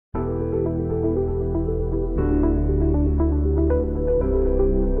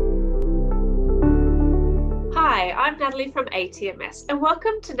Hi, I'm Natalie from ATMS and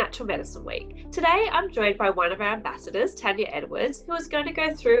welcome to Natural Medicine Week. Today I'm joined by one of our ambassadors, Tanya Edwards, who is going to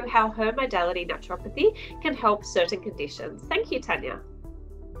go through how her modality naturopathy can help certain conditions. Thank you, Tanya.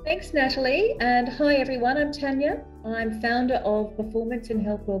 Thanks, Natalie, and hi everyone, I'm Tanya. I'm founder of Performance and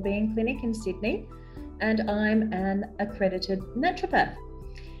Health Wellbeing Clinic in Sydney, and I'm an accredited naturopath.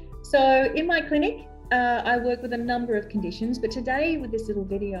 So in my clinic, I work with a number of conditions, but today with this little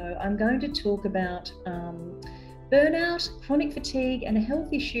video, I'm going to talk about burnout, chronic fatigue, and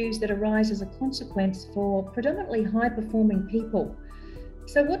health issues that arise as a consequence for predominantly high-performing people.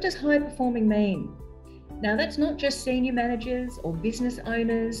 So what does high-performing mean? Now, that's not just senior managers or business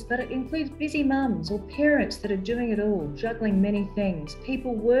owners, but it includes busy mums or parents that are doing it all, juggling many things,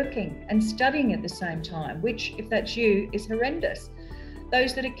 people working and studying at the same time, which, if that's you, is horrendous.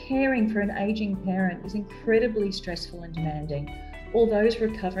 Those that are caring for an aging parent is incredibly stressful and demanding, or those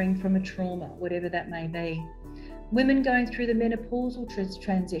recovering from a trauma, whatever that may be. Women going through the menopausal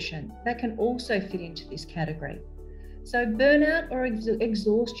transition, that can also fit into this category. So burnout or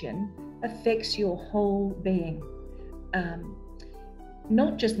exhaustion affects your whole being,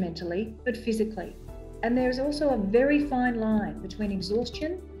 not just mentally, but physically. And there's also a very fine line between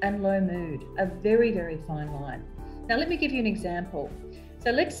exhaustion and low mood, a very, very fine line. Now, let me give you an example.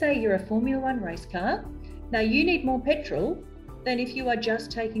 So let's say you're a Formula One race car. Now you need more petrol than if you are just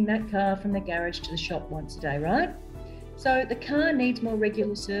taking that car from the garage to the shop once a day, right? So the car needs more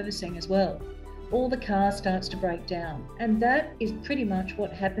regular servicing as well, or the car starts to break down. And that is pretty much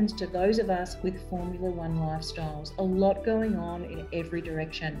what happens to those of us with Formula One lifestyles. A lot going on in every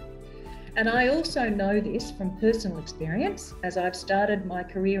direction. And I also know this from personal experience, as I've started my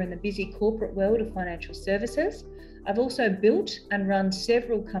career in the busy corporate world of financial services. I've also built and run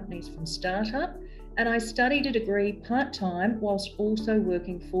several companies from startup, and I studied a degree part-time whilst also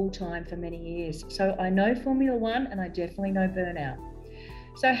working full-time for many years. So I know Formula One and I definitely know burnout.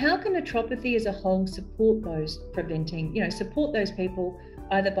 So how can naturopathy as a whole support those support those people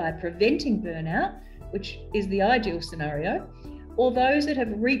either by preventing burnout, which is the ideal scenario, or those that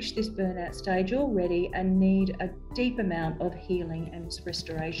have reached this burnout stage already and need a deep amount of healing and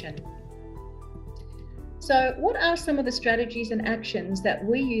restoration. So what are some of the strategies and actions that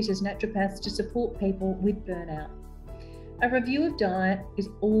we use as naturopaths to support people with burnout? A review of diet is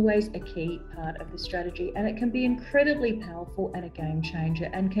always a key part of the strategy, and it can be incredibly powerful and a game changer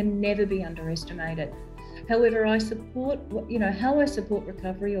and can never be underestimated. However, how I support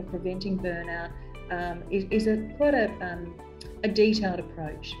recovery or preventing burnout is quite a detailed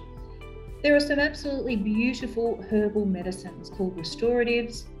approach. There are some absolutely beautiful herbal medicines called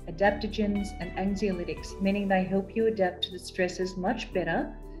restoratives, adaptogens, and anxiolytics, meaning they help you adapt to the stresses much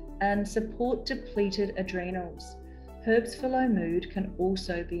better and support depleted adrenals. Herbs for low mood can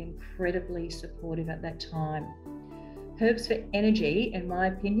also be incredibly supportive at that time. Herbs for energy, in my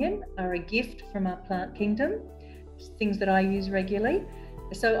opinion, are a gift from our plant kingdom, things that I use regularly.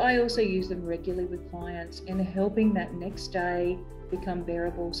 So I also use them regularly with clients in helping that next day become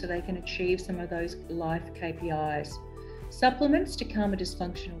bearable so they can achieve some of those life KPIs. Supplements to calm a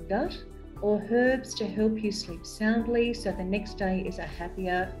dysfunctional gut, or herbs to help you sleep soundly so the next day is a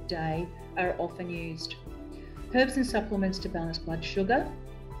happier day are often used. Herbs and supplements to balance blood sugar,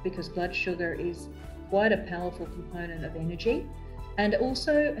 because blood sugar is quite a powerful component of energy. And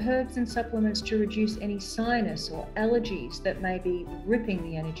also herbs and supplements to reduce any sinus or allergies that may be ripping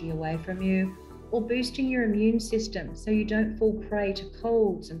the energy away from you, or boosting your immune system so you don't fall prey to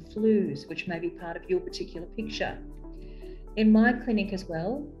colds and flus, which may be part of your particular picture. In my clinic as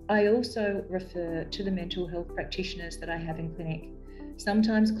well, I also refer to the mental health practitioners that I have in clinic.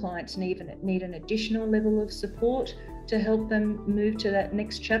 Sometimes clients need an additional level of support to help them move to that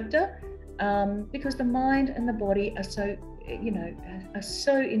next chapter, because the mind and the body are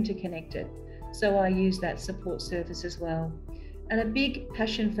so interconnected. So I use that support service as well. And a big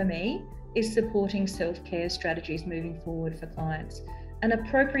passion for me is supporting self-care strategies moving forward for clients and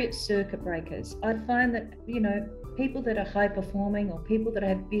appropriate circuit breakers. I find that, people that are high performing or people that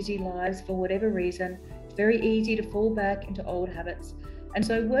have busy lives for whatever reason, it's very easy to fall back into old habits. And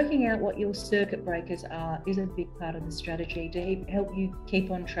so working out what your circuit breakers are is a big part of the strategy to help you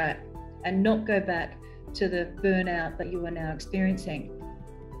keep on track and not go back to the burnout that you are now experiencing.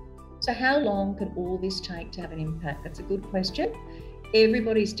 So how long can all this take to have an impact? That's a good question.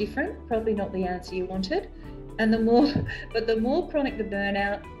 Everybody's different, probably not the answer you wanted. And the more chronic the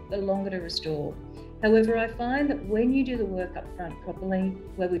burnout, the longer to restore. However, I find that when you do the work up front properly,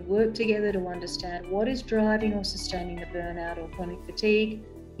 where we work together to understand what is driving or sustaining the burnout or chronic fatigue,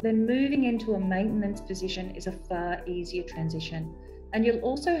 then moving into a maintenance position is a far easier transition. And you'll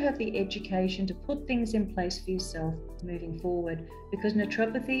also have the education to put things in place for yourself moving forward, because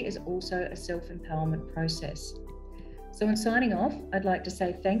naturopathy is also a self-empowerment process. So in signing off, I'd like to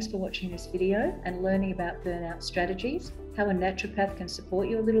say thanks for watching this video and learning about burnout strategies, how a naturopath can support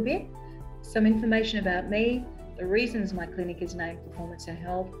you a little bit, some information about me, the reasons my clinic is named Performance and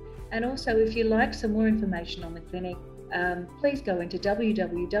Health, and also if you'd like some more information on the clinic, please go into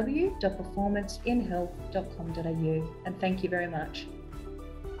www.performanceinhealth.com.au, and thank you very much.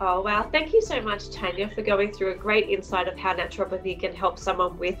 Oh, wow. Thank you so much, Tanya, for going through a great insight of how naturopathy can help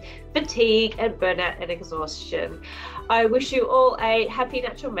someone with fatigue and burnout and exhaustion. I wish you all a happy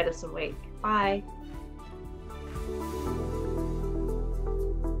Natural Medicine Week. Bye.